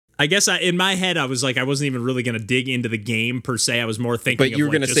I guess in my head, I was like, I wasn't even really going to dig into the game per se. I was more thinking But you were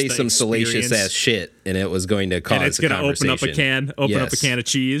going to say some salacious ass shit, and it was going to cause and it's going to open up a can of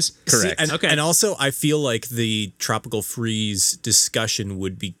cheese. Correct. See, and also, I feel like the Tropical Freeze discussion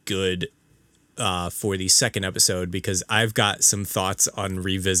would be good for the second episode, because I've got some thoughts on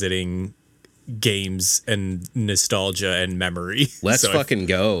revisiting games and nostalgia and memory. Let's fucking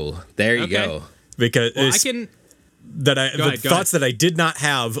go. There you go. Because I can... thoughts that I did not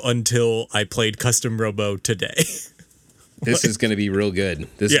have until I played Custom Robo today. This is going to be real good.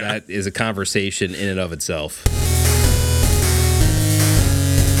 That is a conversation in and of itself.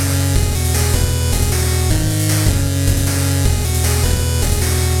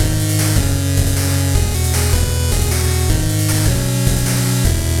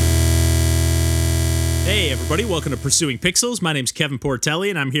 Hey everybody, welcome to Pursuing Pixels. My name's Kevin Portelli,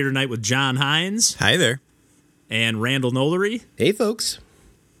 and I'm here tonight with John Hines. Hi there. And Randall Nolery. Hey, folks.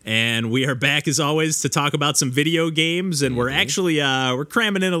 And we are back, as always, to talk about some video games. And we're actually we're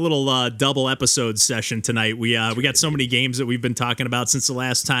cramming in a little double episode session tonight. We got so many games that we've been talking about since the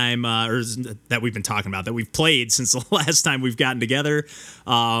last time, that we've played since the last time we've gotten together.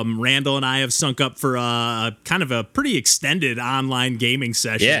 Randall and I have sunk up for kind of a pretty extended online gaming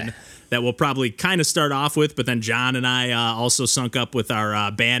session. Yeah. That we'll probably kind of start off with, but then John and I also sunk up with our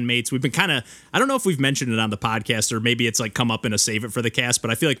bandmates. We've been kind of, I don't know if we've mentioned it on the podcast, or maybe it's like come up in a save it for the cast,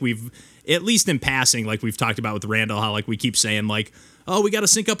 but I feel like we've, at least in passing, like we've talked about with Randall, how like we keep saying like, oh, we got to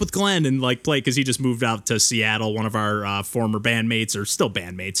sync up with Glenn and like play, because he just moved out to Seattle, one of our former bandmates, or still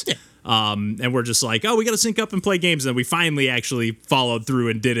bandmates. Yeah. And we're just like, oh, we got to sync up and play games. And then we finally actually followed through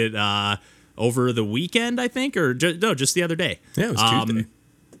and did it over the weekend, I think, or just the other day. Yeah, it was Tuesday.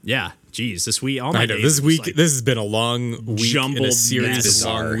 Yeah, geez, this week, all my I know, days. this week, like this has been a long week, jumbled in a series of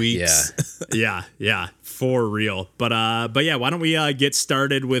long weeks. Yeah, for real. But yeah, why don't we get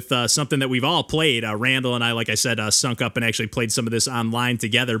started with something that we've all played? Randall and I, like I said, sunk up and actually played some of this online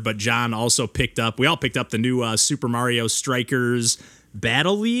together. But John also we all picked up the new Super Mario Strikers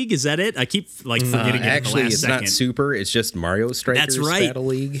Battle League. Is that it? I keep like forgetting it. Actually, at the last it's second. not Super. It's just Mario Strikers. That's right. Battle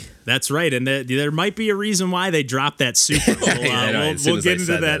League. That's right, and there might be a reason why they dropped that Super. We'll get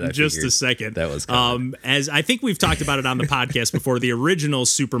into that in just a second. That was coming. As I think we've talked about it on the podcast before. The original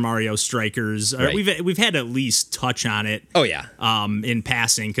Super Mario Strikers. Right. We've had at least touch on it. Oh yeah. In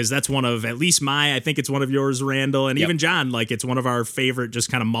passing, because that's one of at least I think it's one of yours, Randall, and even John. Like it's one of our favorite, just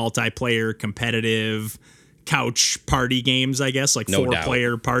kind of multiplayer competitive couch party games, I guess, like No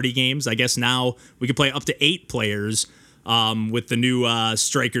 4-player party games. I guess now we can play up to 8 players with the new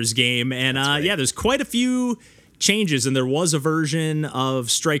Strikers game. And yeah, there's quite a few changes, and there was a version of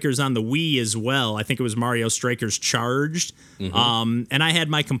Strikers on the Wii as well. I think it was Mario Strikers Charged. And I had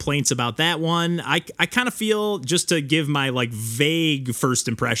my complaints about that one. I kind of feel, just to give my like vague first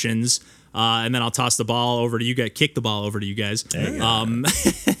impressions, and then I'll toss the ball over to you guys, kick the ball over to you guys.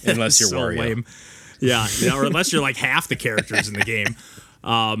 Unless you're so Wario. Lame. Yeah, or unless you're like half the characters in the game.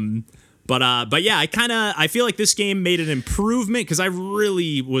 But yeah, I feel like this game made an improvement, because I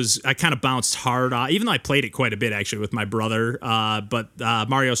kind of bounced hard off, even though I played it quite a bit actually with my brother. But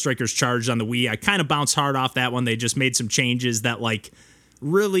Mario Strikers Charged on the Wii, I kind of bounced hard off that one. They just made some changes that like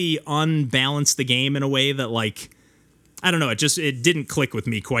really unbalanced the game in a way that like, I don't know, it didn't click with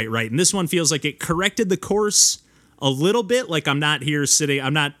me quite right. And this one feels like it corrected the course a little bit. Like I'm not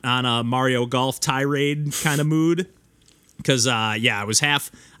on a Mario Golf tirade kind of mood. Because, I was I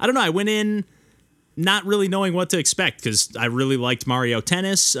don't know, I went in not really knowing what to expect, because I really liked Mario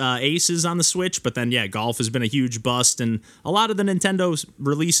Tennis, Aces on the Switch, but then, golf has been a huge bust, and a lot of the Nintendo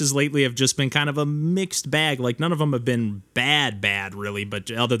releases lately have just been kind of a mixed bag. Like, none of them have been bad, really,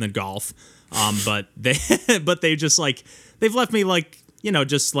 but other than golf. But they just, like, they've left me, like,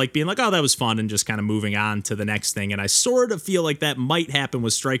 just like being like, oh, that was fun, and just kind of moving on to the next thing. And I sort of feel like that might happen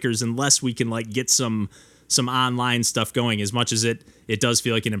with Strikers unless we can like get some online stuff going, as much as it does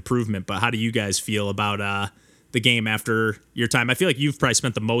feel like an improvement. But how do you guys feel about the game after your time? I feel like you've probably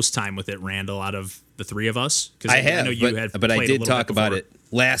spent the most time with it, Randall, out of the three of us. I have, I know you had but I did talk about before. it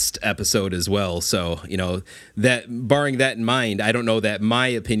last episode as well. So, that barring that in mind, I don't know that my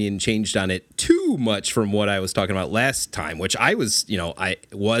opinion changed on it too much from what I was talking about last time, which I was, I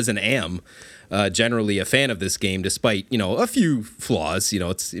was and am generally a fan of this game, despite, a few flaws.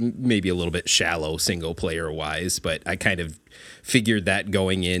 It's maybe a little bit shallow single player wise, but I kind of figured that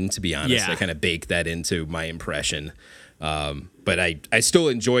going in, to be honest. Yeah. I kind of baked that into my impression. But I still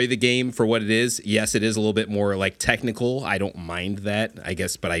enjoy the game for what it is. Yes, it is a little bit more like technical. I don't mind that, I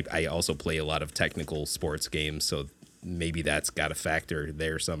guess, but I also play a lot of technical sports games, so maybe that's got a factor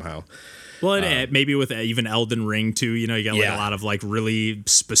there somehow. Well, maybe with even Elden Ring too, you know, you got like Yeah. a lot of like really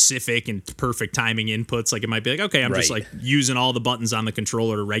specific and perfect timing inputs. Like it might be like, okay, I'm just Right. like using all the buttons on the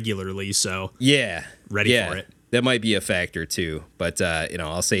controller regularly, so Yeah. Ready for it. That might be a factor too. But you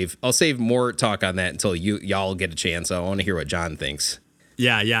know, I'll save more talk on that until y'all get a chance. I want to hear what John thinks.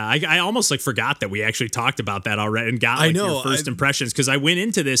 yeah. I almost like forgot that we actually talked about that already and got like your first impressions, because I went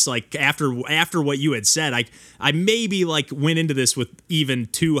into this like after what you had said. I maybe like went into this with even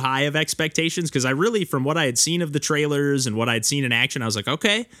too high of expectations, because I really, from what I had seen of the trailers and what I had seen in action, I was like,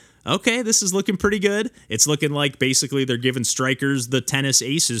 okay, this is looking pretty good. It's looking like basically they're giving strikers the tennis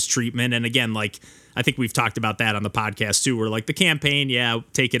aces treatment. And again, like I think we've talked about that on the podcast too, where like the campaign, yeah,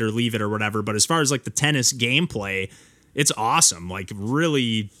 take it or leave it or whatever. But as far as like the tennis gameplay, it's awesome. Like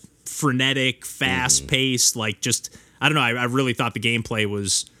really frenetic, fast paced, like just, I don't know. I really thought the gameplay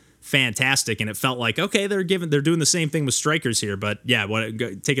was fantastic, and it felt like, okay, they're doing the same thing with strikers here. But yeah,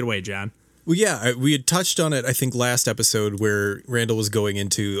 take it away, John. Well, yeah, we had touched on it, I think, last episode where Randall was going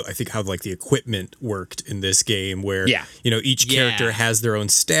into, I think, how like the equipment worked in this game, where, you know, each character has their own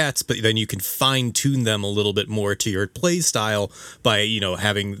stats, but then you can fine tune them a little bit more to your play style by, you know,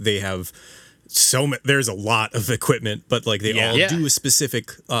 they have there's a lot of equipment, but like they all do a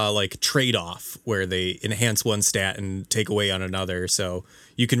specific like trade-off where they enhance one stat and take away on another. So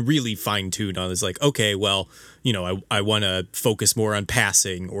you can really fine tune on this, like, okay, well, you know, I want to focus more on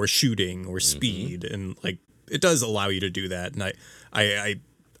passing or shooting or speed, and like it does allow you to do that. And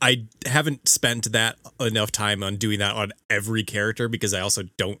I haven't spent that enough time on doing that on every character, because I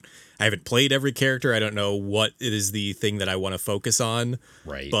haven't played every character. I don't know what is the thing that I want to focus on.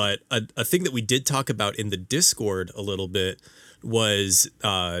 Right. But a thing that we did talk about in the Discord a little bit was,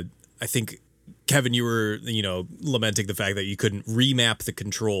 I think, Kevin, you were, you know, lamenting the fact that you couldn't remap the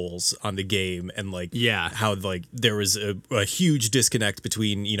controls on the game, and like, how like there was a huge disconnect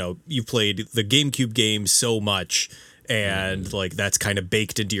between, you know, you played the GameCube game so much, and like that's kind of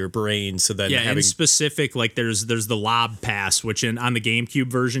baked into your brain. So then in specific, like there's the lob pass, which on the GameCube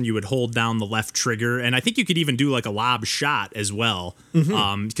version you would hold down the left trigger, and I think you could even do like a lob shot as well.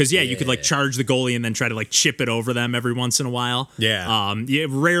 Because you could like charge the goalie and then try to like chip it over them every once in a while. It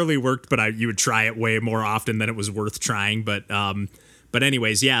rarely worked, but you would try it way more often than it was worth trying. But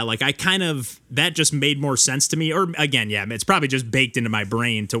anyways, like that just made more sense to me. Or again, it's probably just baked into my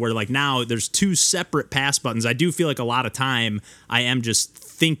brain to where like now there's two separate pass buttons. I do feel like a lot of time I am just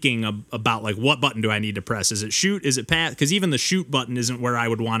thinking about like, what button do I need to press? Is it shoot? Is it pass? Because even the shoot button isn't where I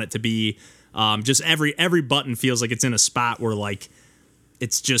would want it to be. Just every button feels like it's in a spot where like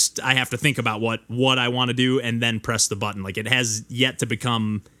it's just I have to think about what I want to do and then press the button. Like it has yet to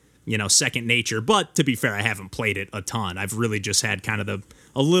become, you know, second nature. But to be fair, I haven't played it a ton. I've really just had kind of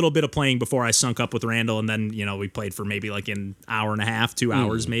a little bit of playing before I sunk up with Randall, and then, you know, we played for maybe like an hour and a half, 2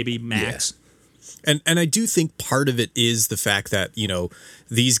 hours maybe max. And I do think part of it is the fact that, you know,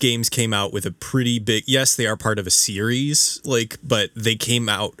 these games came out with a pretty big, yes, they are part of a series, like, but they came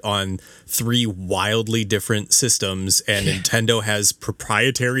out on 3 wildly different systems, and Nintendo has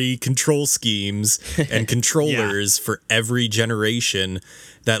proprietary control schemes and controllers for every generation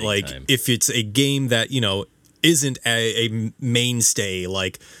that big like time. If it's a game that, you know, isn't a mainstay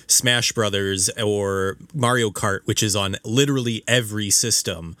like Smash Brothers or Mario Kart, which is on literally every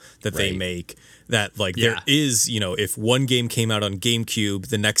system that they make, that like there is, you know, if one game came out on GameCube,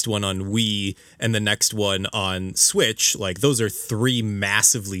 the next one on Wii, and the next one on Switch, like those are 3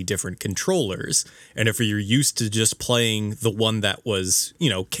 massively different controllers. And if you're used to just playing the one that was, you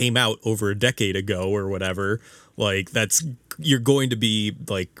know, came out over a decade ago or whatever, like you're going to be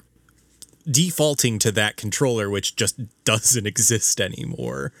like defaulting to that controller, which just doesn't exist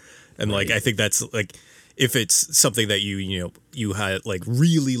anymore. And like I think that's like, if it's something that you had like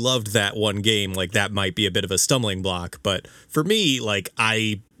really loved that one game, like that might be a bit of a stumbling block. But for me, like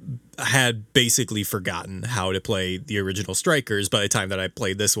I had basically forgotten how to play the original Strikers by the time that I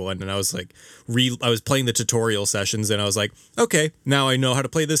played this one, and I was like I was playing the tutorial sessions, and I was like, okay, now I know how to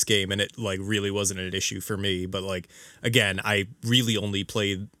play this game, and it like really wasn't an issue for me. But like again, I really only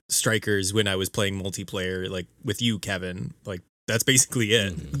played Strikers when I was playing multiplayer, like with you, Kevin. Like that's basically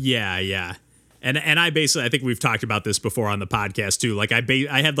it. Yeah. And I basically, I think we've talked about this before on the podcast too. Like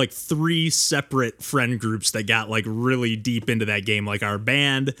I had like 3 separate friend groups that got like really deep into that game, like our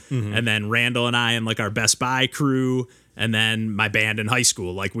band, and then Randall and I and like our Best Buy crew, and then my band in high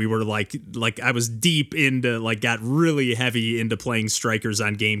school. Like we were like I was deep into, like got really heavy into playing Strikers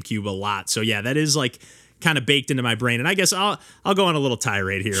on GameCube a lot. So yeah, that is like kind of baked into my brain. And I guess I'll go on a little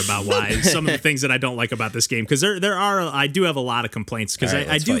tirade here about why some of the things that I don't like about this game, because I do have a lot of complaints, because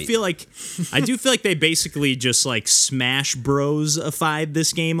I do feel like they basically just like Smash Bros-ified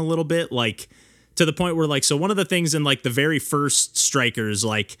this game a little bit, like to the point where like, so one of the things in like the very first Strikers,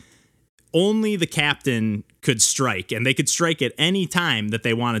 like only the captain could strike, and they could strike at any time that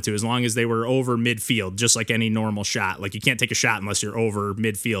they wanted to, as long as they were over midfield, just like any normal shot. Like you can't take a shot unless you're over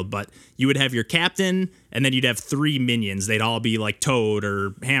midfield, but you would have your captain, and then you'd have 3 minions. They'd all be like Toad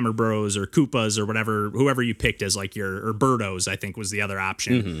or Hammer Bros or Koopas or whatever, whoever you picked as like or Birdos, I think was the other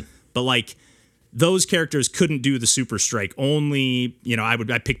option. But like those characters couldn't do the super strike. Only,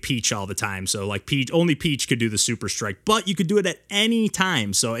 I pick Peach all the time. So like only Peach could do the super strike, but you could do it at any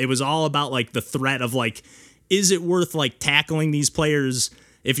time. So it was all about like the threat of like, is it worth like tackling these players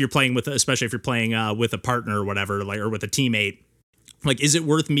if you're playing with, especially if you're playing with a partner or whatever, like, or with a teammate? Like, is it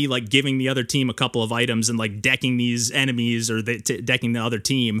worth me like giving the other team a couple of items and like decking these enemies or decking the other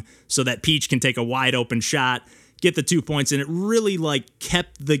team so that Peach can take a wide open shot, get the 2 points? And it really like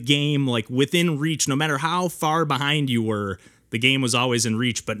kept the game like within reach. No matter how far behind you were, the game was always in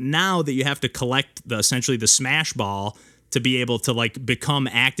reach. But now that you have to collect essentially the smash ball to be able to like become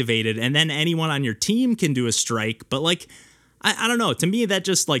activated, and then anyone on your team can do a strike. But like, I don't know, to me that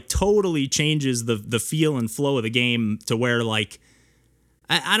just like totally changes the feel and flow of the game to where like,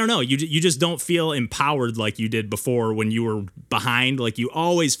 I don't know, you just don't feel empowered like you did before when you were behind. Like you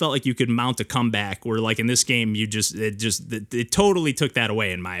always felt like you could mount a comeback, where like in this game it totally took that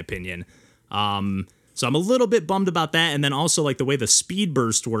away, in my opinion. So I'm a little bit bummed about that. And then also like the way the speed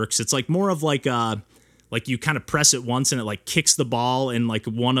burst works, it's like more of like you kind of press it once and it like kicks the ball in like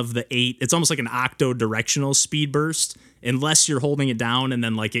one of the 8. It's almost like an octo-directional speed burst, unless you're holding it down, and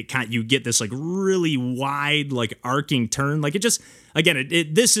then like you get this like really wide like arcing turn. Like it just, again,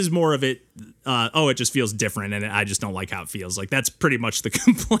 this is more of it. It just feels different, and I just don't like how it feels. Like that's pretty much the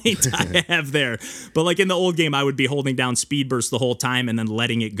complaint I have there. But like in the old game, I would be holding down speed burst the whole time and then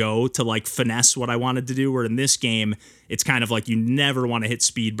letting it go to like finesse what I wanted to do. Where in this game, it's kind of like you never want to hit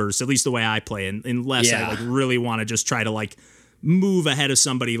speed burst, at least the way I play, unless I like really want to just try to like move ahead of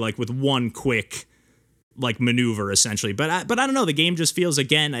somebody like with one quick like maneuver essentially. But I don't know, the game just feels,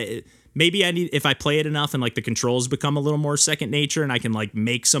 again, maybe I need, if I play it enough and like the controls become a little more second nature and I can like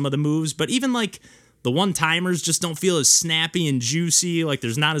make some of the moves, but even like the one timers just don't feel as snappy and juicy. Like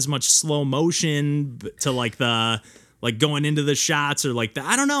there's not as much slow motion to like the like going into the shots, or like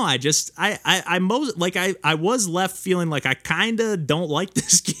I don't know. I was left feeling like I kind of don't like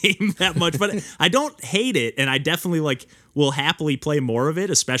this game that much, but I don't hate it. And I definitely like will happily play more of it,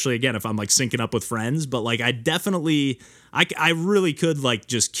 especially again, if I'm like syncing up with friends. But like, I definitely, I really could like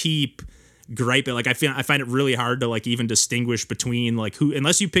just keep griping. Like I find it really hard to like even distinguish between like who,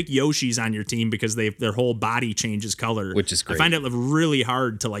 unless you pick Yoshi's on your team, because their whole body changes color, which is great. I find it really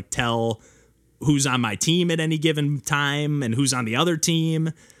hard to like tell who's on my team at any given time and who's on the other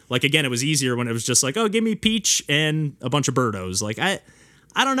team. Like, again, it was easier when it was just like, oh, give me Peach and a bunch of Birdos. Like, I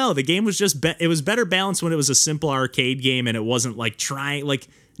don't know. The game was just, it was better balanced when it was a simple arcade game and it wasn't like trying, like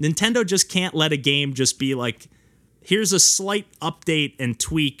Nintendo just can't let a game just be like, here's a slight update and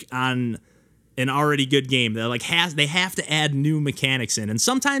tweak on an already good game. They're like, they have to add new mechanics in. And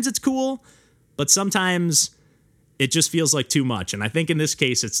sometimes it's cool, but sometimes it just feels like too much. And I think in this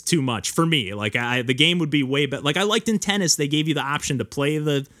case, it's too much for me. Like the game would be way better. Like I liked in tennis, they gave you the option to play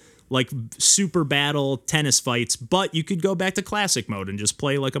the like super battle tennis fights, but you could go back to classic mode and just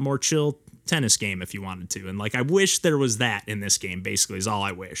play like a more chill tennis game if you wanted to. And like, I wish there was that in this game, basically, is all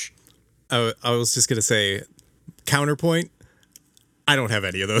I wish. I was just going to say, counterpoint, I don't have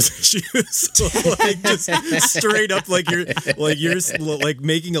any of those issues. Like just straight up, like you're like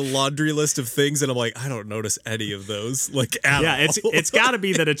making a laundry list of things, and I'm like, I don't notice any of those. Like, at all. It's got to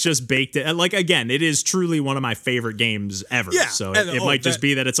be that it's just baked in. Like, again, it is truly one of my favorite games ever. Yeah, so it might just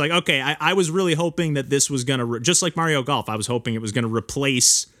be that it's like, okay, I was really hoping that this was gonna just like Mario Golf. I was hoping it was gonna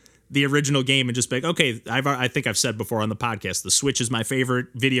replace the original game and just be like, okay, I think I've said before on the podcast, the Switch is my favorite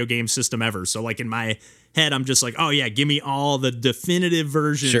video game system ever. So like in my head, I'm just like, oh yeah, give me all the definitive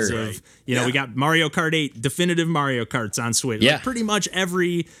versions of, we got Mario Kart 8, definitive Mario Karts on Switch. Yeah. Like pretty much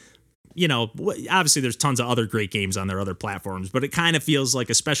every, obviously there's tons of other great games on their other platforms, but it kind of feels like,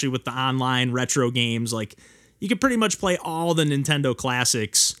 especially with the online retro games, like you can pretty much play all the Nintendo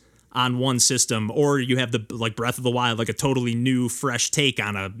classics on one system, or you have the like Breath of the Wild, like a totally new, fresh take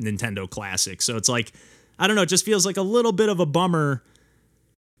on a Nintendo classic. So it's like, I don't know, it just feels like a little bit of a bummer.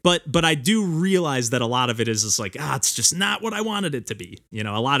 But I do realize that a lot of it is just like, it's just not what I wanted it to be. A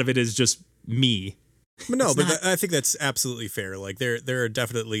lot of it is just me. No, but I think that's absolutely fair. Like there are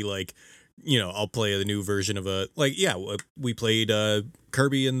definitely like I'll play the new version of we played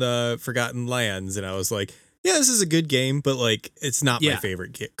Kirby and the Forgotten Lands, and I was like, yeah, this is a good game, but like it's not my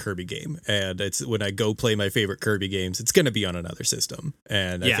favorite Kirby game. And it's when I go play my favorite Kirby games, it's going to be on another system.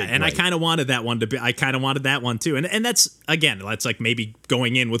 And I kind of wanted that one to be. I kind of wanted that one too. And that's like maybe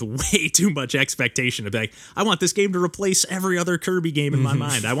going in with way too much expectation to be like, I want this game to replace every other Kirby game in my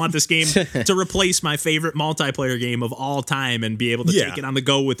mind. I want this game to replace my favorite multiplayer game of all time and be able to take it on the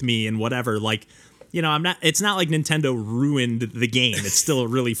go with me and whatever. Like, it's not like Nintendo ruined the game. It's still a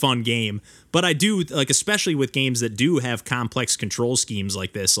really fun game. But I do, like, especially with games that do have complex control schemes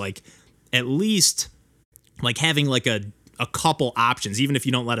like this, like, at least, like, having, like, a couple options, even if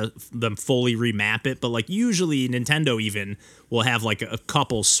you don't let them fully remap it. But, like, usually Nintendo even will have, like, a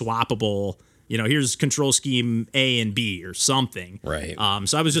couple swappable, here's control scheme A and B or something. Right.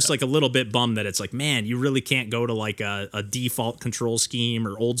 So I was just, like, a little bit bummed that it's like, man, you really can't go to, like, a default control scheme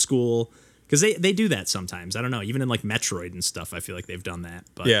or old school. Because they do that sometimes. I don't know. Even in like Metroid and stuff, I feel like they've done that.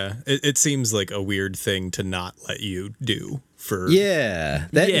 But yeah, it seems like a weird thing to not let you do for. Yeah,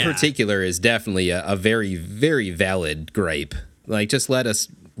 that in particular is definitely a very, very valid gripe. Like, just let us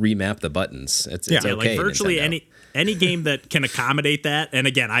remap the buttons. It's okay. Like virtually Nintendo. any game that can accommodate that. And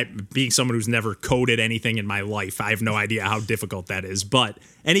again, I being someone who's never coded anything in my life, I have no idea how difficult that is. But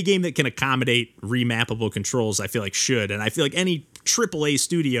any game that can accommodate remappable controls, I feel like should. And I feel like any AAA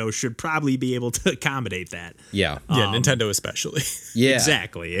studio should probably be able to accommodate that. Yeah. Nintendo especially. Yeah.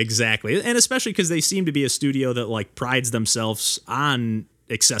 Exactly. And especially because they seem to be a studio that like prides themselves on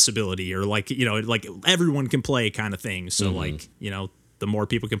accessibility or like, like everyone can play kind of thing. So like, the more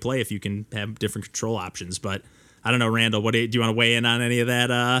people can play if you can have different control options. But I don't know, Randall, do you want to weigh in on any of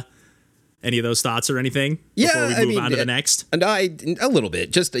that, any of those thoughts or anything before we move on to the next? And a little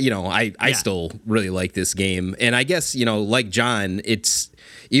bit. Just, I still really like this game. And I guess, like John, it's,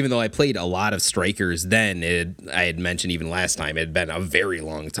 even though I played a lot of Strikers then, I had mentioned even last time, it had been a very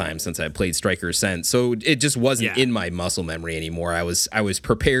long time since I played Strikers since. So it just wasn't in my muscle memory anymore. I was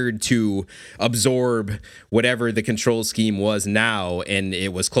prepared to absorb whatever the control scheme was now, and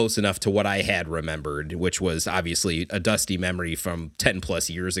it was close enough to what I had remembered, which was obviously a dusty memory from 10 plus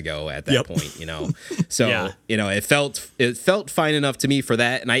years ago at that point, So, it felt fine enough to me for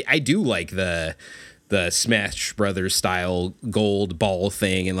that. And I do like the Smash Brothers style gold ball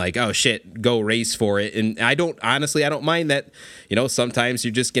thing and like, oh shit, go race for it. And I don't mind that, sometimes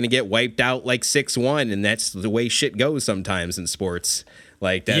you're just going to get wiped out like 6-1, and that's the way shit goes sometimes in sports.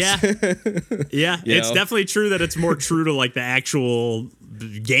 Like that's it's definitely true that it's more true to like the actual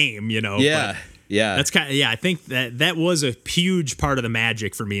game, Yeah. But yeah. That's I think that was a huge part of the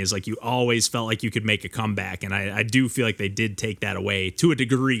magic for me, is like you always felt like you could make a comeback, and I do feel like they did take that away to a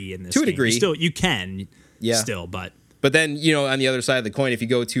degree in this game. You can still, but then, on the other side of the coin, if you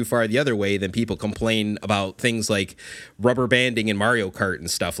go too far the other way, then people complain about things like rubber banding in Mario Kart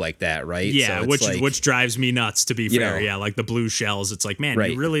and stuff like that, right? Yeah, so which drives me nuts, to be fair. Yeah, like the blue shells. It's like, man,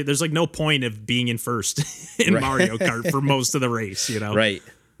 you really, there's like no point of being in first in Mario Kart for most of the race,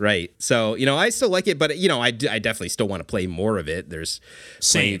 Right. So, I still like it, but, I definitely still want to play more of it. There's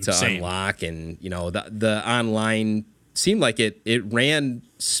plenty to unlock, and, the online seemed like it ran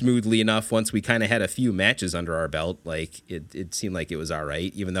smoothly enough once we kind of had a few matches under our belt. Like, it seemed like it was all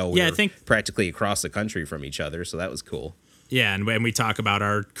right, even though we were practically across the country from each other. So that was cool. Yeah, and when we talk about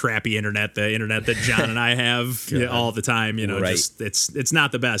our crappy internet, the internet that John and I have all the time, just it's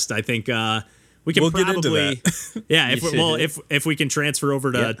not the best. I think we'll probably get into that. If we can transfer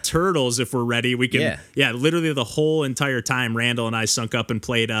over to Turtles, if we're ready, we can. Yeah, literally the whole entire time, Randall and I sunk up and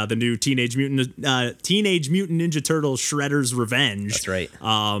played the new Teenage Mutant Ninja Turtles Shredder's Revenge. That's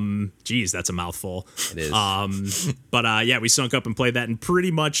right. Geez, that's a mouthful. It is. But we sunk up and played that, and pretty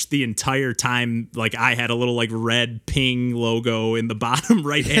much the entire time, like I had a little like red ping logo in the bottom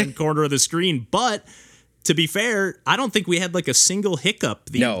right hand corner of the screen, but. To be fair, I don't think we had like a single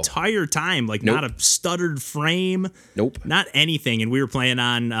hiccup the entire time. Like not a stuttered frame. Nope. Not anything. And we were playing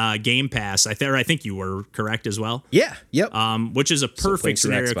on Game Pass. I think you were correct as well. Yeah. Yep. Which is a perfect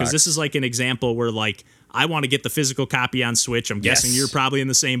scenario, because this is like an example where like I want to get the physical copy on Switch. I'm guessing you're probably in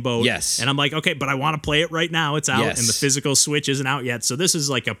the same boat. Yes. And I'm like, okay, but I want to play it right now. It's out, and the physical Switch isn't out yet. So this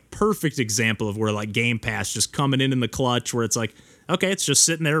is like a perfect example of where like Game Pass just coming in the clutch, where it's like, okay, it's just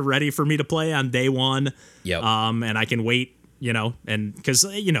sitting there ready for me to play on day one. Yep. And I can wait, and because,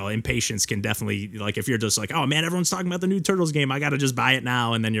 impatience can definitely, like, if you're just like, oh man, everyone's talking about the new Turtles game, I got to just buy it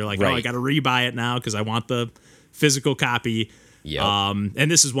now. And then you're like, oh, I got to rebuy it now because I want the physical copy. Yep.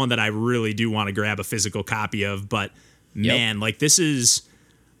 And this is one that I really do want to grab a physical copy of. But man, like this is,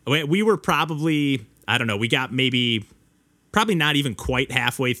 we were probably, I don't know, we got maybe probably not even quite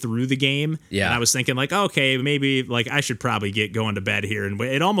halfway through the game. Yeah. And I was thinking like, okay, maybe like I should probably get going to bed here. And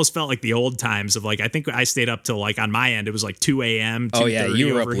it almost felt like the old times of like, I think I stayed up till like on my end, it was like 2 a.m. Oh yeah,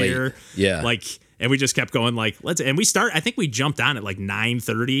 you were over up late. here. Yeah. Like, and we just kept going like, I think we jumped on at like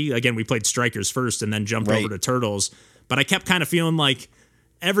 9:30. Again, we played Strikers first and then jumped Right. over to Turtles. But I kept kind of feeling like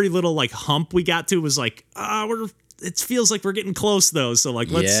every little like hump we got to was like, it feels like we're getting close though. So like,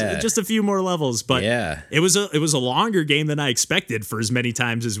 let's just a few more levels. But it was a longer game than I expected for as many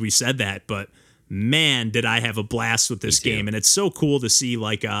times as we said that. But man, did I have a blast with this game. And it's so cool to see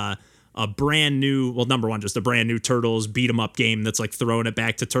like a brand new, well, number one, just a brand new Turtles beat 'em up game that's like throwing it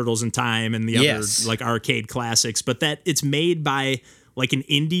back to Turtles in Time and the other like arcade classics, but that it's made by like an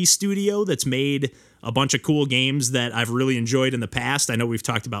indie studio that's made a bunch of cool games that I've really enjoyed in the past. I know we've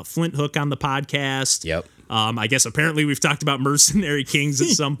talked about Flint Hook on the podcast. Yep. I guess apparently we've talked about Mercenary Kings at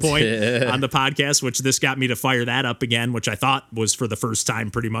some point on the podcast, which this got me to fire that up again, which I thought was for the first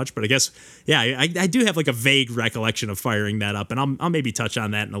time pretty much. But I guess, I do have like a vague recollection of firing that up, and I'll maybe touch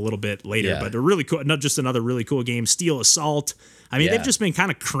on that in a little bit later. Yeah. But a really cool, not just another really cool game, Steel Assault. I mean, they've just been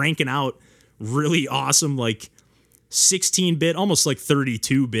kind of cranking out really awesome, like 16-bit, almost like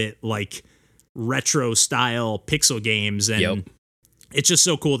 32-bit, like retro style pixel games. And it's just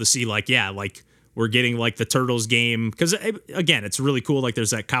so cool to see like, like we're getting like the Turtles game. Because again, it's really cool. Like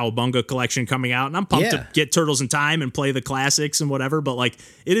there's that Cowabunga collection coming out and I'm pumped to get Turtles in Time and play the classics and whatever. But like,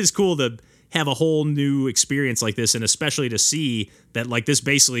 it is cool to have a whole new experience like this. And especially to see that like this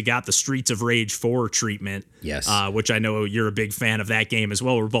basically got the Streets of Rage 4 treatment. Yes. Which I know you're a big fan of that game as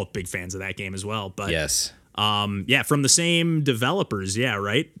well. We're both big fans of that game as well. But yes. from the same developers,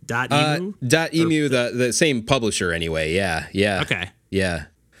 right? .emu? .emu, the same publisher anyway. Yeah. Okay. Yeah.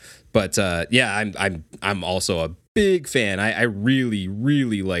 But I'm also a big fan. I really,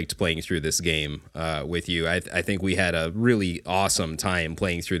 really liked playing through this game with you. I think we had a really awesome time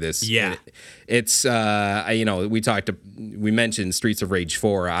playing through this. Yeah. It's we mentioned Streets of Rage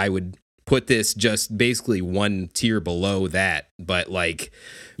 4. I would put this just basically one tier below that, but like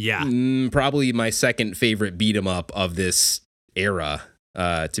probably my second favorite beat 'em up of this era.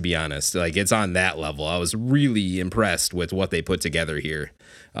 To be honest, like it's on that level. I was really impressed with what they put together here.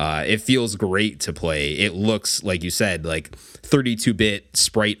 It feels great to play. It looks, like you said, like 32-bit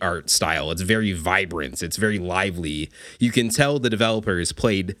sprite art style. It's very vibrant. It's very lively. You can tell the developers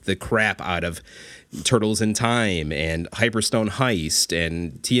played the crap out of Turtles in Time and Hyperstone Heist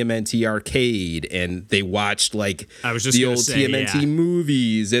and TMNT Arcade, and they watched like the old TMNT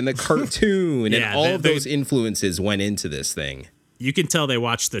movies and the cartoon, and all of those influences went into this thing. You can tell they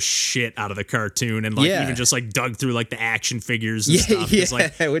watched the shit out of the cartoon and like even just like dug through like the action figures and stuff.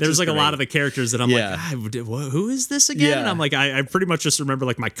 Like, there's like a lot of the characters that I'm like, who is this again? And I'm like, I pretty much just remember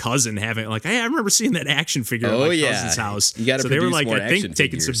like my cousin having like, I remember seeing that action figure at my cousin's house. You gotta so they were like, I think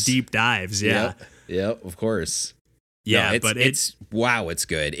taking some deep dives. Yeah. Yep, of course. Yeah, no, but it's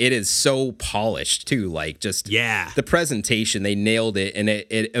good. It is so polished too. Like just the presentation, they nailed it, and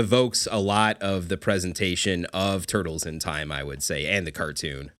it evokes a lot of the presentation of Turtles in Time, I would say, and the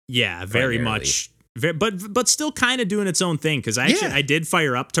cartoon. Yeah, very much. But still kind of doing its own thing, because I did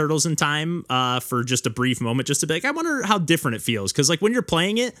fire up Turtles in Time for just a brief moment, just to be like, I wonder how different it feels, because like when you're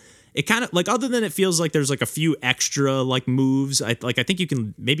playing it. It kind of like, other than it feels like there's like a few extra like moves, I think you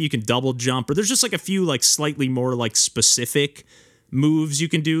can double jump, or there's just like a few like slightly more like specific moves you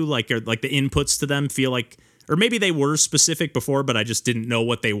can do, like, or like the inputs to them feel like, or maybe they were specific before, but I just didn't know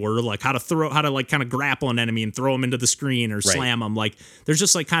what they were, like how to like kind of grapple an enemy and throw them into the screen or slam them. Like there's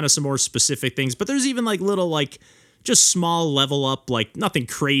just like kind of some more specific things, but there's even like little like just small level up, like nothing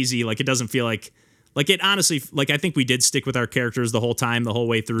crazy. Like it doesn't feel like it honestly, like I think we did stick with our characters the whole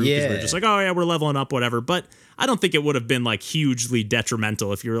way through, because we're just like, oh yeah, we're leveling up, whatever. But I don't think it would have been like hugely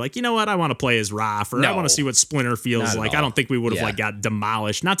detrimental if you were like, you know what, I want to play as Raph, or I want to see what Splinter feels like. I don't think we would have like got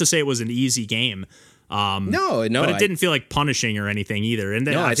demolished. Not to say it was an easy game. No, but it didn't feel like punishing or anything either. And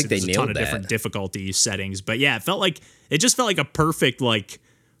then I think they nailed a ton of different difficulty settings. But yeah, it just felt like a perfect like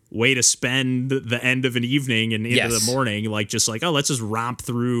way to spend the end of an evening and into the morning, like just like, oh, let's just romp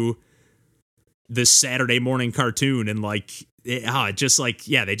through this Saturday morning cartoon. And like they just like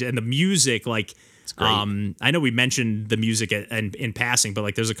they did. And the music, like I know we mentioned the music in passing, but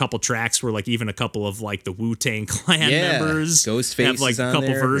like there's a couple tracks where like even a couple of like the Wu-Tang Clan members Ghostface have like a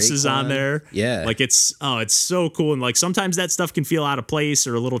couple verses on there. Like it's so cool. And like sometimes that stuff can feel out of place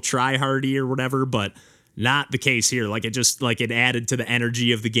or a little try-hardy or whatever, but not the case here. Like it just like it added to the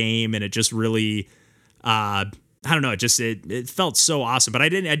energy of the game, and it just really I don't know. It felt so awesome, but I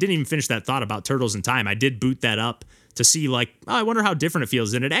didn't even finish that thought about Turtles in Time. I did boot that up to see like, oh, I wonder how different it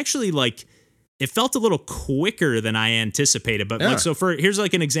feels. And it actually like, it felt a little quicker than I anticipated. But like, so here's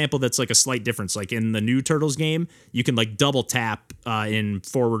like an example that's like a slight difference. Like in the new Turtles game, you can like double tap in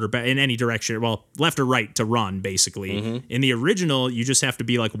forward or back in any direction, well, left or right to run, basically. In the original, you just have to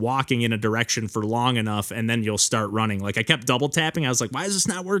be like walking in a direction for long enough, and then you'll start running. Like I kept double tapping. I was like, why is this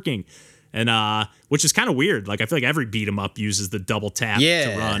not working? And which is kind of weird. Like I feel like every beat 'em up uses the double tap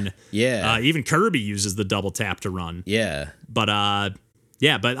to run. Yeah. Even Kirby uses the double tap to run. Yeah. But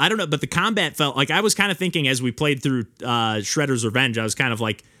yeah, but I don't know. But the combat felt like I was kind of thinking as we played through Shredder's Revenge, I was kind of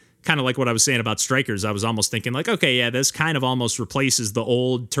like what I was saying about Strikers. I was almost thinking like, okay, yeah, this kind of almost replaces the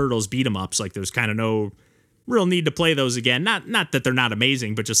old Turtles beat 'em ups. Like there's kind of no real need to play those again. Not that they're not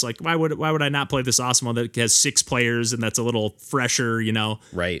amazing, but just like why would I not play this awesome one that has 6 players and that's a little fresher, you know?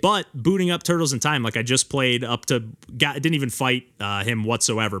 Right. But booting up Turtles in Time, like I just played up to didn't even fight him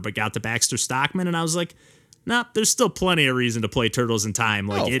whatsoever, but got to Baxter Stockman, and I was like, nah, there's still plenty of reason to play Turtles in Time.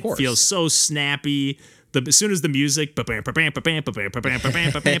 Like it feels so snappy. As soon as the music, I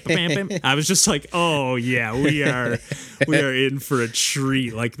was just like, oh yeah, we are in for a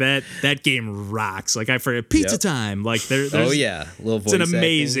treat. Like that game rocks. Like I forget Pizza Time. Like there's oh yeah, little voice. It's an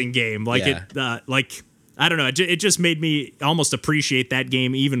amazing game. Like like I don't know. It just made me almost appreciate that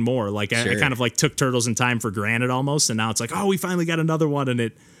game even more. Like I kind of like took Turtles in Time for granted almost, and now it's like, oh, we finally got another one, and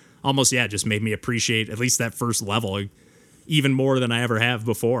it almost just made me appreciate at least that first level even more than I ever have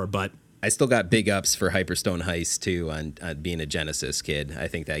before. But I still got big ups for Hyperstone Heist too on being a Genesis kid. I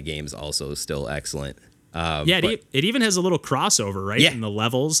think that game's also still excellent. It even has a little crossover, right? Yeah. In the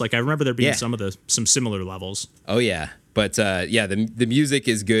levels. Like I remember there being some similar levels. Oh yeah. But the music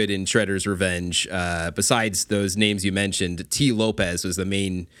is good in Shredder's Revenge. Besides those names you mentioned, T. Lopez was the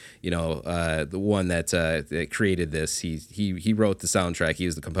main, the one that created this. He wrote the soundtrack. He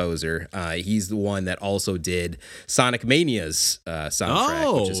was the composer. He's the one that also did Sonic Mania's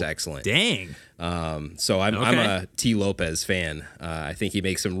soundtrack, which is excellent. Dang. So I'm a T. Lopez fan. I think he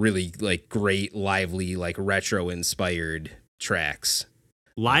makes some really like great, lively, like retro inspired tracks.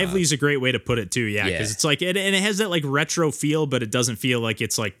 Lively is a great way to put it too, because it's like and it has that like retro feel, but it doesn't feel like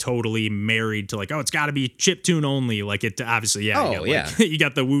it's like totally married to like, oh, it's got to be chiptune only. Like it obviously, you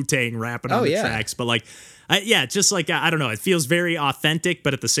got the Wu-Tang rapping on the tracks, but like, just like I don't know, it feels very authentic,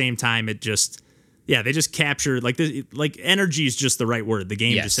 but at the same time, it just they just capture like energy is just the right word. The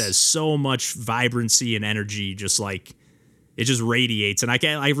game just has so much vibrancy and energy, just like. It just radiates, and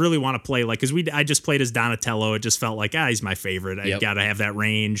I really want to play like because I just played as Donatello. It just felt like he's my favorite. I gotta have that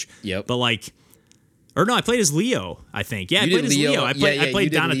range. Yep. But like, or no, I played as Leo. I think I played as Leo. I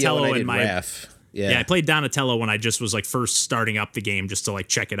played Donatello in my Raph. I played Donatello when I just was like first starting up the game just to like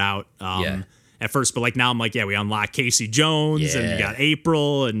check it out. At first, but like now I'm like we unlock Casey Jones and you got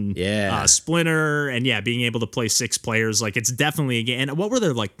April and Splinter and being able to play 6 players, like it's definitely a game. And what were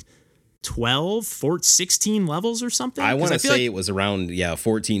there like? 12, 14, 16 levels or something? I want to say it was around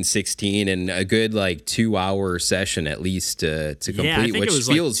 14, 16 and a good like 2-hour session at least to complete, I think which it was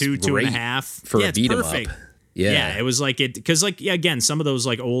feels like two and a half for a beat 'em up. Yeah, it was like it because like again some of those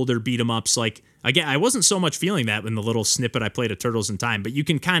like older beat 'em ups, like again I wasn't so much feeling that in the little snippet I played of Turtles in Time, but you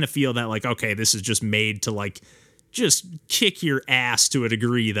can kind of feel that like okay, this is just made to like just kick your ass to a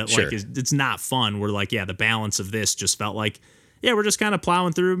degree that like it's not fun. Where like the balance of this just felt like we're just kind of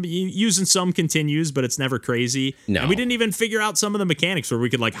plowing through, using some continues, but it's never crazy. No. And we didn't even figure out some of the mechanics where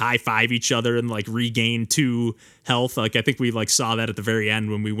we could like high five each other and like regain 2 health. Like I think we like saw that at the very end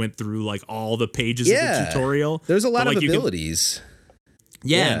when we went through like all the pages of the tutorial. There's a lot of abilities.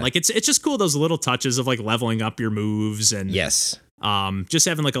 And like it's just cool, those little touches of like leveling up your moves and just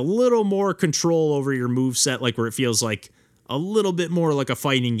having like a little more control over your move set, like where it feels like a little bit more like a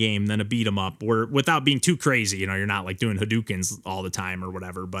fighting game than a beat 'em up, where without being too crazy, you're not like doing Hadoukens all the time or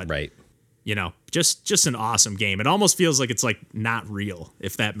whatever, but just an awesome game. It almost feels like it's like not real,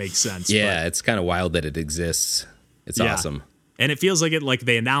 if that makes sense. Yeah, it's kind of wild that it exists. It's awesome. And it feels like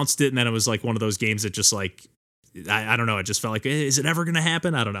they announced it and then it was like one of those games that just like, I don't know, it just felt like, is it ever going to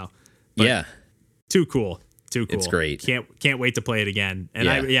happen? I don't know. But too cool. It's great. Can't wait to play it again. And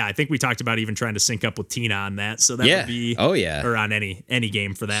I think we talked about even trying to sync up with Tina on that. So that would be or on any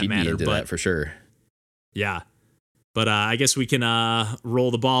game for that She'd matter. Be into that for sure. Yeah. But I guess we can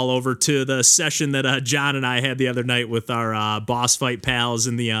roll the ball over to the session that John and I had the other night with our boss fight pals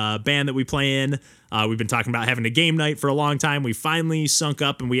in the band that we play in. We've been talking about having a game night for a long time. We finally sunk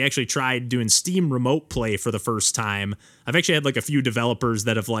up and we actually tried doing Steam remote play for the first time. I've actually had like a few developers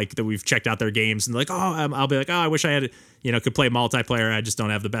that have like that we've checked out their games and like, I'll be like, I wish I had, could play multiplayer. I just don't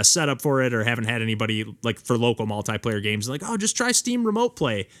have the best setup for it or haven't had anybody like for local multiplayer games. Like, just try Steam remote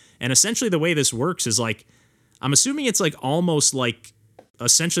play. And essentially the way this works is like, I'm assuming it's like almost like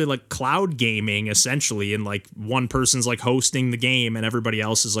essentially like cloud gaming, essentially, and like one person's like hosting the game and everybody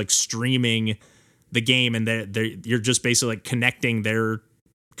else is like streaming the game, and you're just basically like connecting their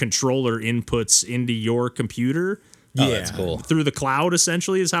controller inputs into your computer. Oh, that's cool. Through the cloud,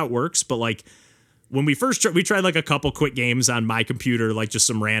 essentially, is how it works. But like when we first we tried like a couple quick games on my computer, like just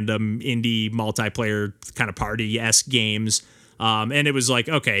some random indie multiplayer kind of party-esque games. And it was like,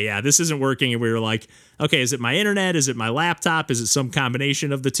 okay, yeah, this isn't working. And we were like, okay, is it my internet? Is it my laptop? Is it some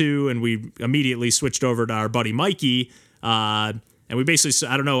combination of the two? And we immediately switched over to our buddy Mikey. And we basically,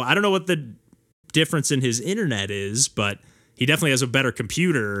 I don't know what the difference in his internet is, but he definitely has a better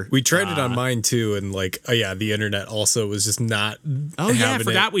computer. We tried it on mine too, and like, the internet also was just not. Oh yeah, I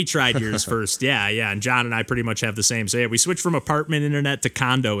forgot we tried yours first. Yeah, and John and I pretty much have the same. So yeah, we switched from apartment internet to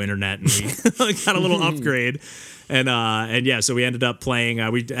condo internet, and we got a little upgrade. And yeah, so we ended up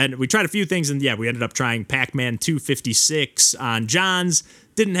playing. We tried a few things, and yeah, we ended up trying Pac-Man 256 on John's.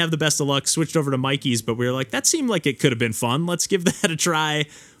 Didn't have the best of luck. Switched over to Mikey's, but we were like, that seemed like it could have been fun. Let's give that a try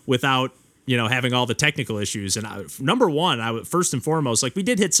without having all the technical issues. And number one, first and foremost, like we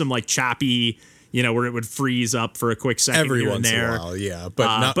did hit some like choppy, where it would freeze up for a quick second every here once and there. in a while, yeah,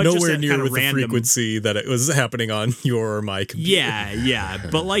 but but nowhere near kind of with the frequency that it was happening on your or my computer. Yeah.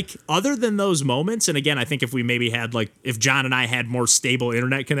 But like other than those moments, and again, I think if we maybe had if John and I had more stable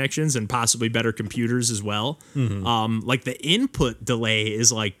internet connections and possibly better computers as well, like the input delay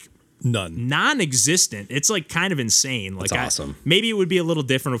is like non-existent. It's like kind of insane. Like that's awesome. Maybe it would be a little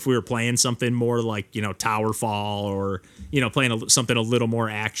different if we were playing something more like Towerfall or playing something a little more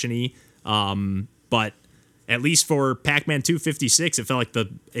actiony. But at least for Pac-Man 256, it felt like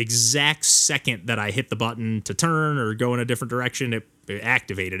the exact second that I hit the button to turn or go in a different direction, it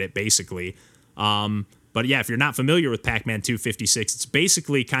activated it basically. But yeah, if you're not familiar with Pac-Man 256, it's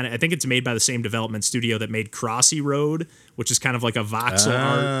basically I think it's made by the same development studio that made Crossy Road, which is kind of like a voxel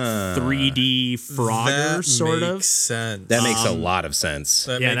art 3D Frogger sort of. Sense. That makes a lot of sense.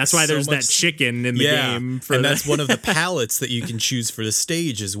 That's why there's that chicken in the game. And that's one of the palettes that you can choose for the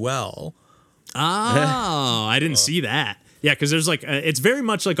stage as well. Oh, I didn't see that. Yeah, because there's it's very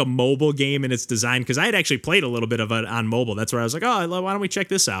much like a mobile game in its design, because I had actually played a little bit of it on mobile. That's where I was like, why don't we check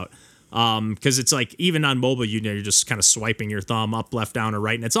this out? Because it's like even on mobile, you're just kind of swiping your thumb up, left, down, or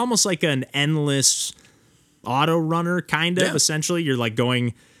right, and it's almost like an endless auto runner kind of. Essentially, you're like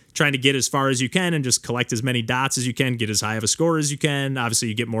trying to get as far as you can and just collect as many dots as you can, get as high of a score as you can. Obviously,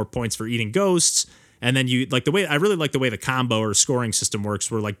 you get more points for eating ghosts, and then I really like the way the combo or scoring system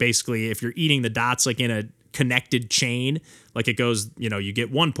works, where like basically if you're eating the dots like in a connected chain, like it goes, you get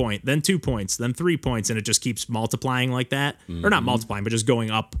 1 point, then 2 points, then 3 points, and it just keeps multiplying like that, or not multiplying, but just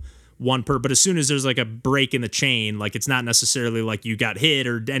going up one per. But as soon as there's like a break in the chain, like it's not necessarily like you got hit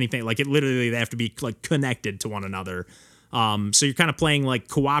or anything. Like it literally, they have to be like connected to one another. So you're kind of playing like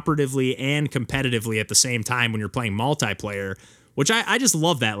cooperatively and competitively at the same time when you're playing multiplayer, which I just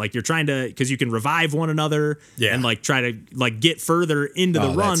love that. Like you're trying to, because you can revive one another and like try to like get further into the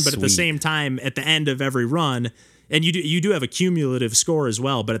run, but at the same time, at the end of every run, and you do have a cumulative score as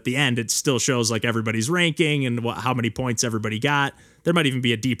well, but at the end it still shows like everybody's ranking and how many points everybody got. There might even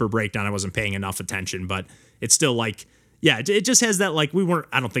be a deeper breakdown. I wasn't paying enough attention, but it's still like, yeah, it just has that like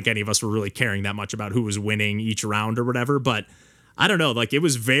I don't think any of us were really caring that much about who was winning each round or whatever, but I don't know, like it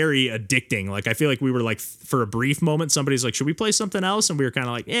was very addicting. Like I feel like we were like, for a brief moment, somebody's like, should we play something else? And we were kind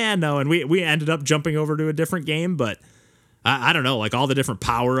of like, yeah, no. And we ended up jumping over to a different game, but I don't know, like all the different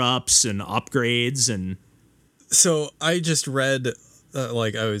power-ups and upgrades. And so I just read, I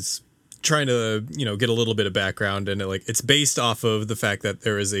was trying to get a little bit of background, and it's based off of the fact that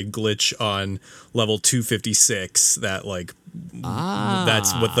there is a glitch on level 256 that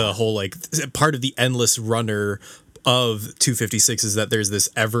that's what the whole part of the endless runner of 256 is, that there's this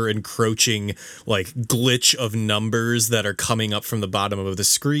ever encroaching glitch of numbers that are coming up from the bottom of the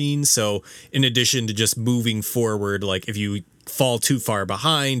screen. So in addition to just moving forward, if you fall too far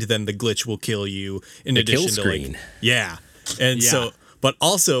behind, then the glitch will kill you, in addition to screen. So, but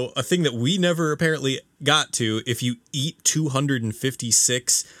also a thing that we never apparently got to, if you eat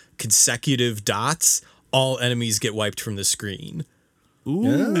 256 consecutive dots, all enemies get wiped from the screen. Ooh.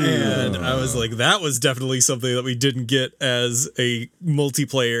 And I was like, that was definitely something that we didn't get as a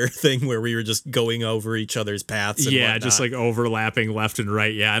multiplayer thing, where we were just going over each other's paths and whatnot. Just overlapping left and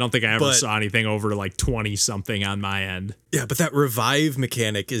right. Yeah, I don't think I ever saw anything over 20 something on my end. Yeah, but that revive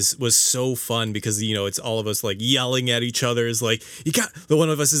mechanic was so fun, because it's all of us yelling at each other. Is you got the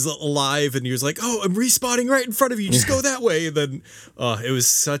one of us is alive, and you're like, oh, I'm respawning right in front of you. Just go that way. And then it was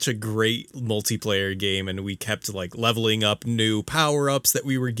such a great multiplayer game, and we kept leveling up new power power-ups that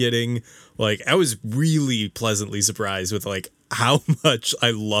we were getting. Like, I was really pleasantly surprised with like how much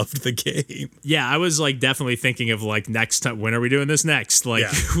I loved the game. Yeah, I was like definitely thinking of like next time, when are we doing this next? Like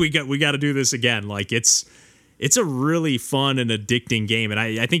Yeah. we got to do this again. Like it's a really fun and addicting game. And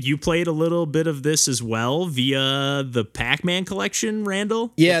I think you played a little bit of this as well via the Pac-Man collection,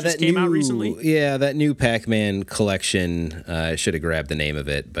 Randall. Yeah, that just that came new, out recently. Yeah, that new Pac-Man collection. I should have grabbed the name of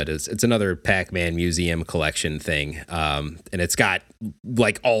it, but it's another Pac-Man museum collection thing. And it's got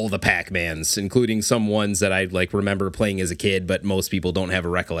like all the Pac-Mans, including some ones that I like remember playing as a kid, but most people don't have a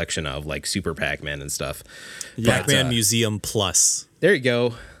recollection of, like Super Pac-Man and stuff. Pac-Man Museum Plus. There you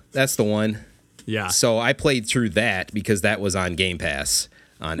go. That's the one. Yeah. So I played through that because that was on Game Pass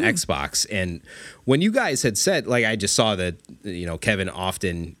on Xbox. And when you guys had said, like, I just saw that, Kevin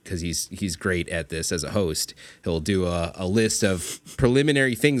often, because he's great at this as a host, he'll do a list of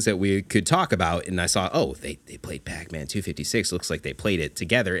preliminary things that we could talk about. And I saw, they played Pac-Man 256. Looks like they played it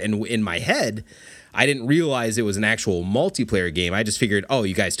together. And in my head, I didn't realize it was an actual multiplayer game. I just figured,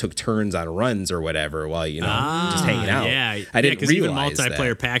 you guys took turns on runs or whatever while, just hanging out. Yeah. I didn't realize even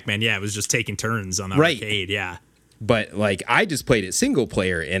multiplayer that. Pac-Man, it was just taking turns on the Right. arcade. Yeah. But like I just played it single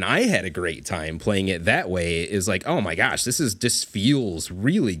player and I had a great time playing it that way. Is like, oh my gosh, just feels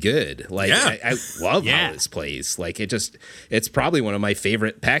really good. Like Yeah. I love Yeah. how this plays. Like it's probably one of my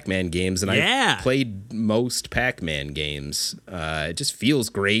favorite Pac-Man games, and Yeah. I've played most Pac-Man games. It just feels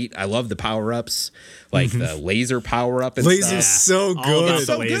great. I love the power-ups, like the laser power-up and Laser's stuff. so All about good. the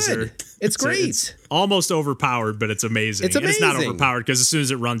So laser. good. It's great. It's almost overpowered, but it's amazing. It's And it's not amazing. overpowered because as soon as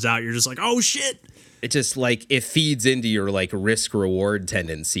it runs out, you're just like, oh shit. It just like it feeds into your like risk reward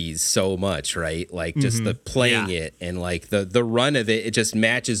tendencies so much, right? Like just the playing Yeah. it and like the run of it, it just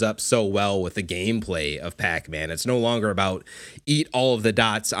matches up so well with the gameplay of Pac-Man. It's no longer about eat all of the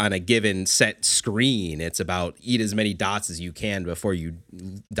dots on a given set screen. It's about eat as many dots as you can before you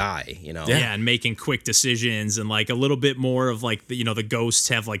die, Yeah, and making quick decisions and like a little bit more of like the ghosts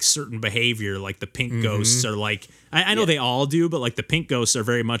have like certain behavior. Like the pink ghosts are like I know they all do, but like the pink ghosts are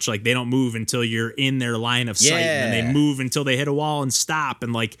very much like they don't move until you're in their line of sight, and then Yeah. they move until they hit a wall and stop,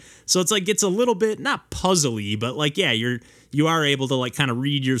 and like so it's like it's a little bit not puzzly, but like you are able to like kind of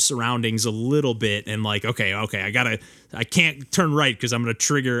read your surroundings a little bit and like okay, I can't turn right because I'm gonna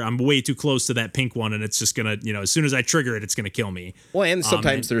trigger. I'm way too close to that pink one, and it's just gonna as soon as I trigger it, it's gonna kill me. Well, and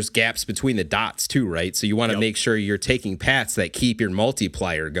sometimes there's gaps between the dots too, right? So you want to make sure you're taking paths that keep your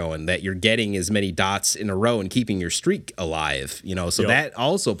multiplier going, that you're getting as many dots in a row and keeping your streak alive, So that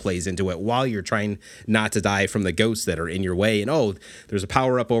also plays into it while you're trying not to die from the ghosts that are in your way. And there's a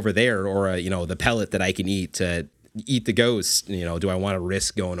power up over there, or the pellet that I can eat to eat the ghost. Do I want to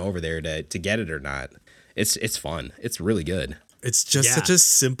risk going over there to get it or not? It's fun. It's really good. It's just Yeah. such a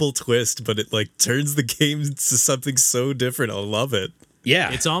simple twist, but it like turns the game into something so different. I love it.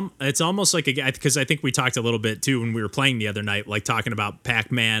 Yeah. It's almost like because I think we talked a little bit too when we were playing the other night, like talking about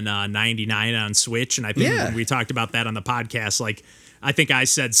Pac-Man 99 on Switch, and I think when we talked about that on the podcast, like I think I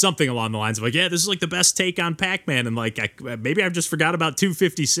said something along the lines of like, yeah, this is like the best take on Pac-Man, and like maybe I've just forgot about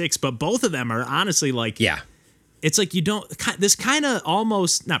 256, but both of them are honestly like, it's like this kind of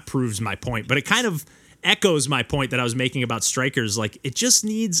almost not proves my point, but it kind of echoes my point that I was making about Strikers. Like it just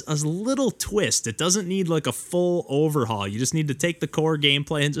needs a little twist. It doesn't need like a full overhaul. You just need to take the core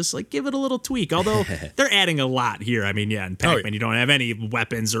gameplay and just like give it a little tweak. Although they're adding a lot here. I mean, in Pac-Man, you don't have any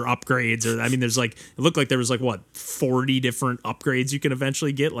weapons or upgrades, or I mean, there's like it looked like there was like 40 different upgrades you can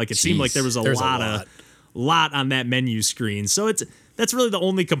eventually get. Like it seemed like there was a lot on that menu screen. So that's really the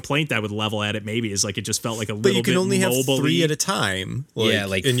only complaint I would level at it. Maybe is like it just felt like a little bit. But you can only have mobile-y. 3 at a time.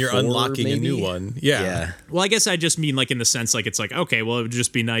 And you're 4 unlocking a new maybe? one. Yeah. Well, I guess I just mean like in the sense like it's like okay, well it would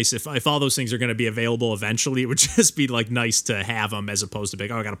just be nice if all those things are going to be available eventually. It would just be like nice to have them as opposed to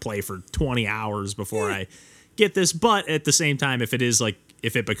being I got to play for 20 hours before I get this. But at the same time, if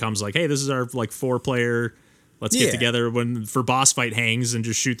it becomes like hey, this is our like 4-player. Let's get together for boss fight hangs and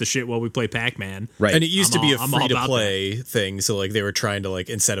just shoot the shit while we play Pac-Man. Right. And it used to be a I'm all free to about play thing, so like they were trying to like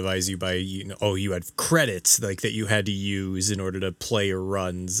incentivize you by you had credits like that you had to use in order to play your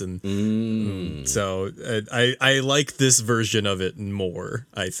runs, and so I like this version of it more.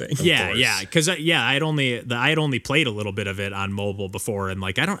 I think. Yeah, because I'd only played a little bit of it on mobile before, and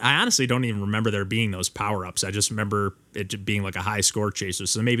like I honestly don't even remember there being those power ups. I just remember it being like a high score chaser.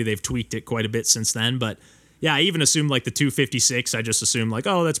 So maybe they've tweaked it quite a bit since then, but. Yeah, I even assumed like the 256. I just assumed like,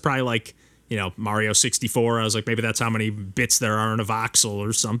 that's probably like, Mario 64. I was like, maybe that's how many bits there are in a voxel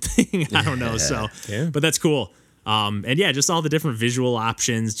or something. I don't know. So, but that's cool. And yeah, just all the different visual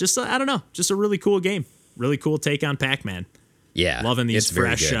options. Just I don't know, just a really cool game. Really cool take on Pac-Man. Yeah. Loving these it's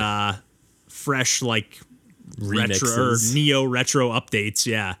very good. fresh like retro or remixes. neo retro updates.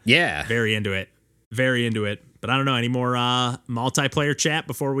 Yeah. Yeah. Very into it. Very into it. But I don't know, any more multiplayer chat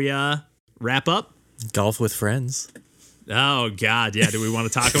before we wrap up? Golf with friends. Oh God, yeah. Do we want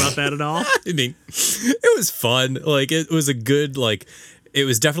to talk about that at all? I mean, it was fun. Like it was a good it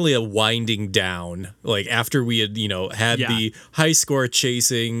was definitely a winding down. Like after we had, had Yeah. the high score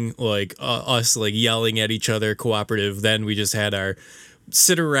chasing, us yelling at each other, cooperative. Then we just had our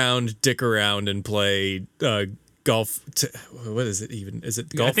sit around, dick around, and play golf. What is it even? Is it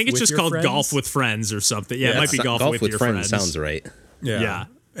golf? I think it's with just your called friends? Golf with Friends or something. Yeah, it might be golf with your friends. friends. Sounds right. Yeah.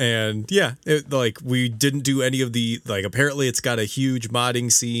 And we didn't do any of the apparently it's got a huge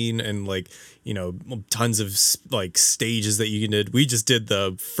modding scene and tons of stages that you can do. We just did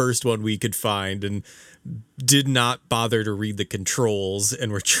the first one we could find and did not bother to read the controls,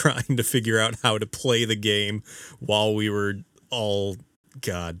 and we're trying to figure out how to play the game while we were all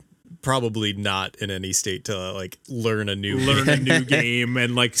probably not in any state to learn a new game,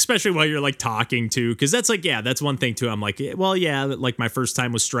 and especially while you're talking to, because that's that's one thing too. I'm my first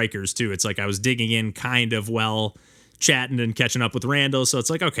time with Strikers too. It's I was digging in kind of chatting and catching up with Randall, so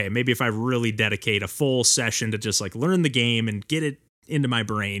it's okay, maybe if I really dedicate a full session to just learn the game and get it into my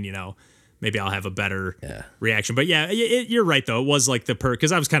brain, maybe I'll have a better reaction. But yeah, you're right though. It was the perk,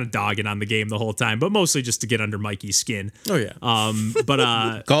 because I was kind of dogging on the game the whole time, but mostly just to get under Mikey's skin. Oh yeah.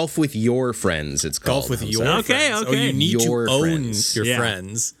 But Golf with your friends. It's called. Golf with I'm your sorry. friends. Okay. You need Your to own friends. your Yeah.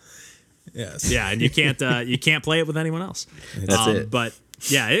 friends. Yes. yeah, and you can't play it with anyone else. That's it. But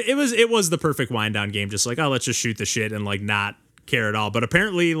yeah, it was the perfect wind down game. Just let's just shoot the shit and not care at all. But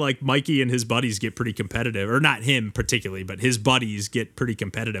apparently Mikey and his buddies get pretty competitive, or not him particularly, but his buddies get pretty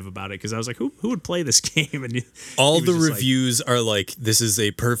competitive about it, because I was who would play this game? And All he was the just reviews are this is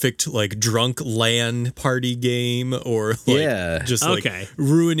a perfect drunk LAN party game, or Yeah. just Okay.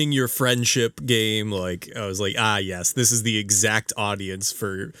 ruining your friendship game. I was yes, this is the exact audience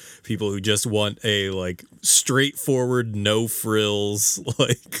for people who just want a straightforward, no frills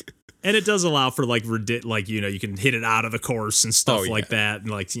And it does allow for you can hit it out of the course and stuff Oh, yeah. like that,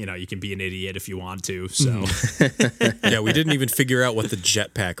 and you can be an idiot if you want to. So Yeah, we didn't even figure out what the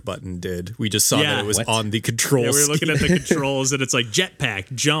jetpack button did. We just saw Yeah. that it was What? on the control. yeah, we were looking at the scheme. controls, and it's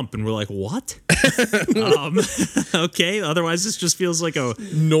jetpack, jump, and we're what? Okay. Otherwise, this just feels like a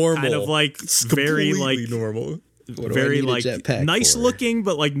normal, kind of very completely normal. What do I very need a jetpack nice for? looking,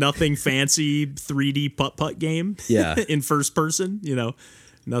 but nothing fancy 3D putt game. Yeah. In first person,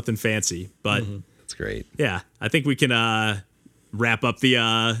 nothing fancy. But That's great. yeah, I think we can wrap up the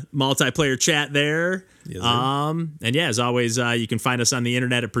multiplayer chat there. Yes, sir. And yeah, as always, you can find us on the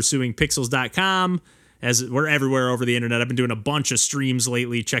internet at pursuingpixels.com. As we're everywhere over the internet. I've been doing a bunch of streams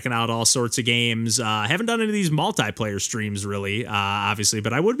lately, checking out all sorts of games. I haven't done any of these multiplayer streams really, obviously,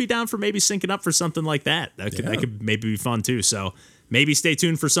 but I would be down for maybe syncing up for something like that. That could maybe be fun too. So maybe stay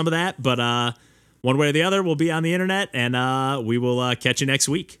tuned for some of that. But one way or the other, we'll be on the internet, and we will catch you next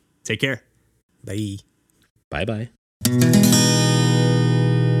week. Take care. Bye. Bye-bye.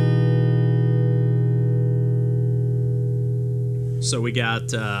 So we got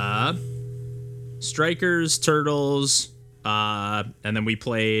Strikers, Turtles, and then we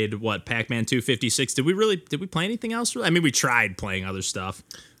played Pac-Man 256. Did we play anything else? I mean, we tried playing other stuff.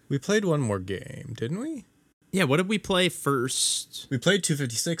 We played one more game, didn't we? Yeah, what did we play first? We played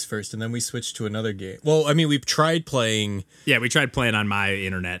 256 first, and then we switched to another game. Well, I mean, we tried playing. Yeah, we tried playing on my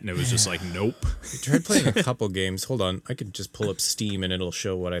internet, and it was just nope. We tried playing a couple games. Hold on, I could just pull up Steam, and it'll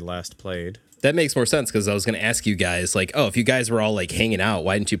show what I last played. That makes more sense, because I was going to ask you guys, if you guys were all hanging out,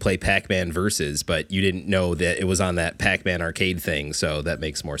 why didn't you play Pac-Man Versus? But you didn't know that it was on that Pac-Man arcade thing, so that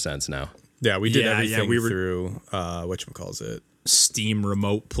makes more sense now. Yeah, we did Yeah, everything we were- through whatchamacallit. Steam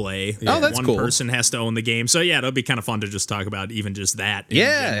remote play. Oh, that's One cool. person has to own the game. So yeah, it'll be kind of fun to just talk about even just that. in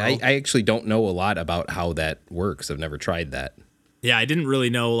Yeah, general. I actually don't know a lot about how that works. I've never tried that. Yeah, I didn't really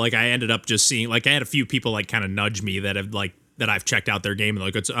know. I ended up just seeing. I had a few people kind of nudge me that have that I've checked out their game,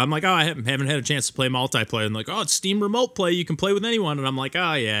 and I'm oh, I haven't had a chance to play multiplayer, and oh, it's Steam remote play, you can play with anyone, and I'm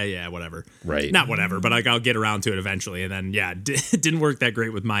oh yeah, whatever. Right. Not whatever, but I'll get around to it eventually. And then yeah, it didn't work that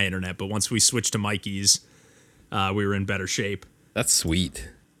great with my internet, but once we switched to Mikey's, we were in better shape. That's sweet.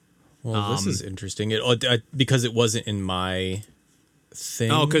 Well, this is interesting. Because it wasn't in my thing.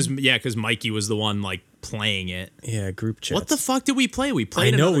 Oh, because Mikey was the one playing it. yeah, group chat. What the fuck did we play? We I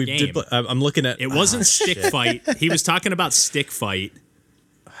played know another we game. did. I'm looking at. It wasn't Stick Fight. He was talking about Stick Fight.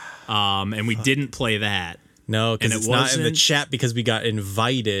 And we didn't play that. No, because And it it's not in the wasn't- chat because we got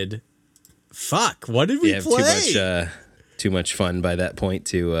invited. Fuck! What did we Yeah, play? too much fun by that point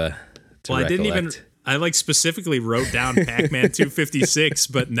to Well, I didn't even. recollect. I like specifically wrote down Pac-Man 256,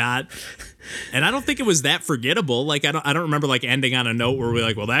 but not. And I don't think it was that forgettable. Like I don't remember like ending on a note where we're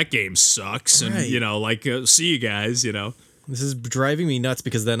like, well, that game sucks, and Right. like see you guys. This is driving me nuts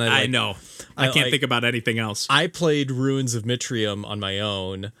because then I know I can't think about anything else. I played Ruins of Mitrium on my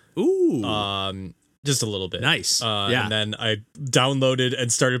own. Ooh, Just a little bit. Nice. Yeah. And then I downloaded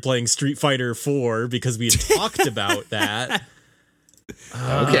and started playing Street Fighter 4 because we had talked about that.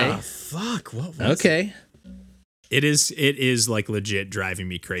 Okay. Fuck. What was Okay. it is like legit driving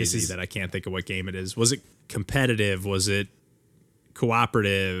me crazy This is- that I can't think of what game it is. Was it competitive? Was it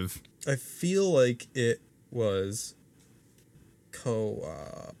cooperative? I feel like it was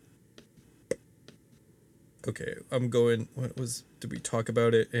co-op. Okay, I'm going. Did we talk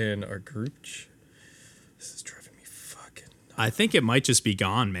about it in our group? This is driving me fucking. I think it might just be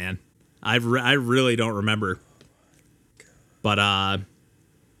gone, man. I really don't remember.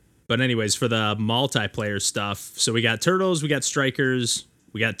 But anyways, for the multiplayer stuff, so we got Turtles, we got Strikers,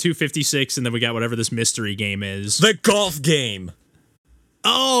 we got 256, and then we got whatever this mystery game is. The golf game.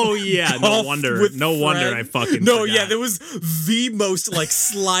 Oh yeah, no Golf wonder with I friends. fucking No, forgot. yeah, that was the most like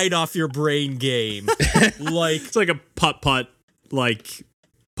slide off your brain game. Like It's like a putt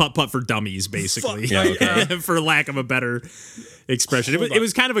for dummies, basically. Fuck, yeah, okay. For lack of a better expression, Hold it on.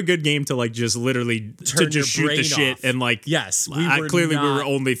 was kind of a good game to like just literally Turn to just your shoot the brain shit off. and like yes, we were we were not-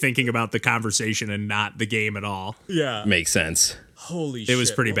 only thinking about the conversation and not the game at all. Yeah. Makes sense. Holy shit. It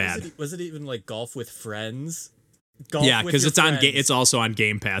was pretty What bad. Was it even like golf with friends? Golf Yeah, with because your it's on. friends. It's also on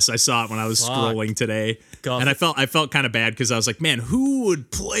Game Pass. I saw it when I was Fuck. scrolling today, Golf. and I felt kind of bad because I was like, man, who would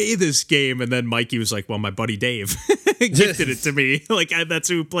play this game? And then Mikey was like, well, my buddy Dave gifted it to me. Like that's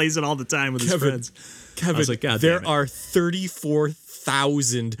who plays it all the time with his Kevin, friends. Kevin, I was like, God there damn it. are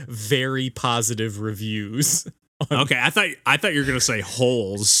 34,000 very positive reviews. Okay, I thought you were gonna say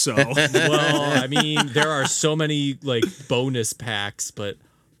holes. So Well, I mean, there are so many like bonus packs, but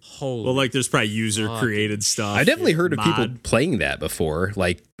holy. well, like there's probably user created stuff. I definitely heard of people mod. playing that before.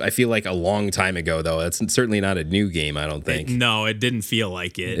 Like, I feel like a long time ago, though. That's certainly not a new game, I don't think. No, it didn't feel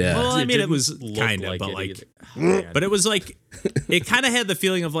like it. Yeah. Well, I It mean, it didn't was look kind of, like but it like. either. Oh, man. But it was like, it kind of had the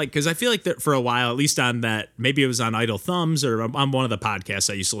feeling of like, because I feel like that for a while, at least on that, maybe it was on Idle Thumbs or on one of the podcasts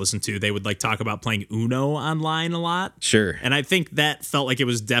I used to listen to, they would like talk about playing Uno online a lot. Sure. And I think that felt like it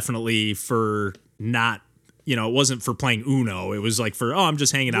was definitely for not, it wasn't for playing Uno. It was like for, I'm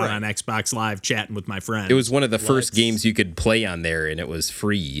just hanging out Right. on Xbox Live chatting with my friends. It was one of the first Let's- games you could play on there, and it was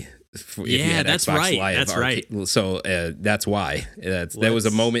free. If you Yeah, had that's Xbox right. Live That's arcade. So that's why. That was a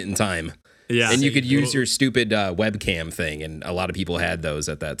Let's- moment in time. yeah. And you could use your stupid webcam thing, and a lot of people had those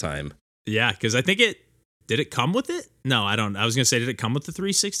at that time. Yeah, because I think did it come with it? No, I don't. I was gonna say, did it come with the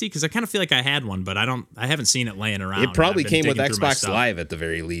 360? Because I kind of feel like I had one, but I haven't seen it laying around. It probably I've been came with digging through my Xbox stuff. Live at the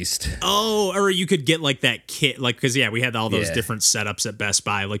very least. Oh, or you could get like that kit, like because we had all those Yeah. different setups at Best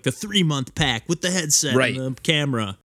Buy, like the 3-month pack with the headset Right. and the camera.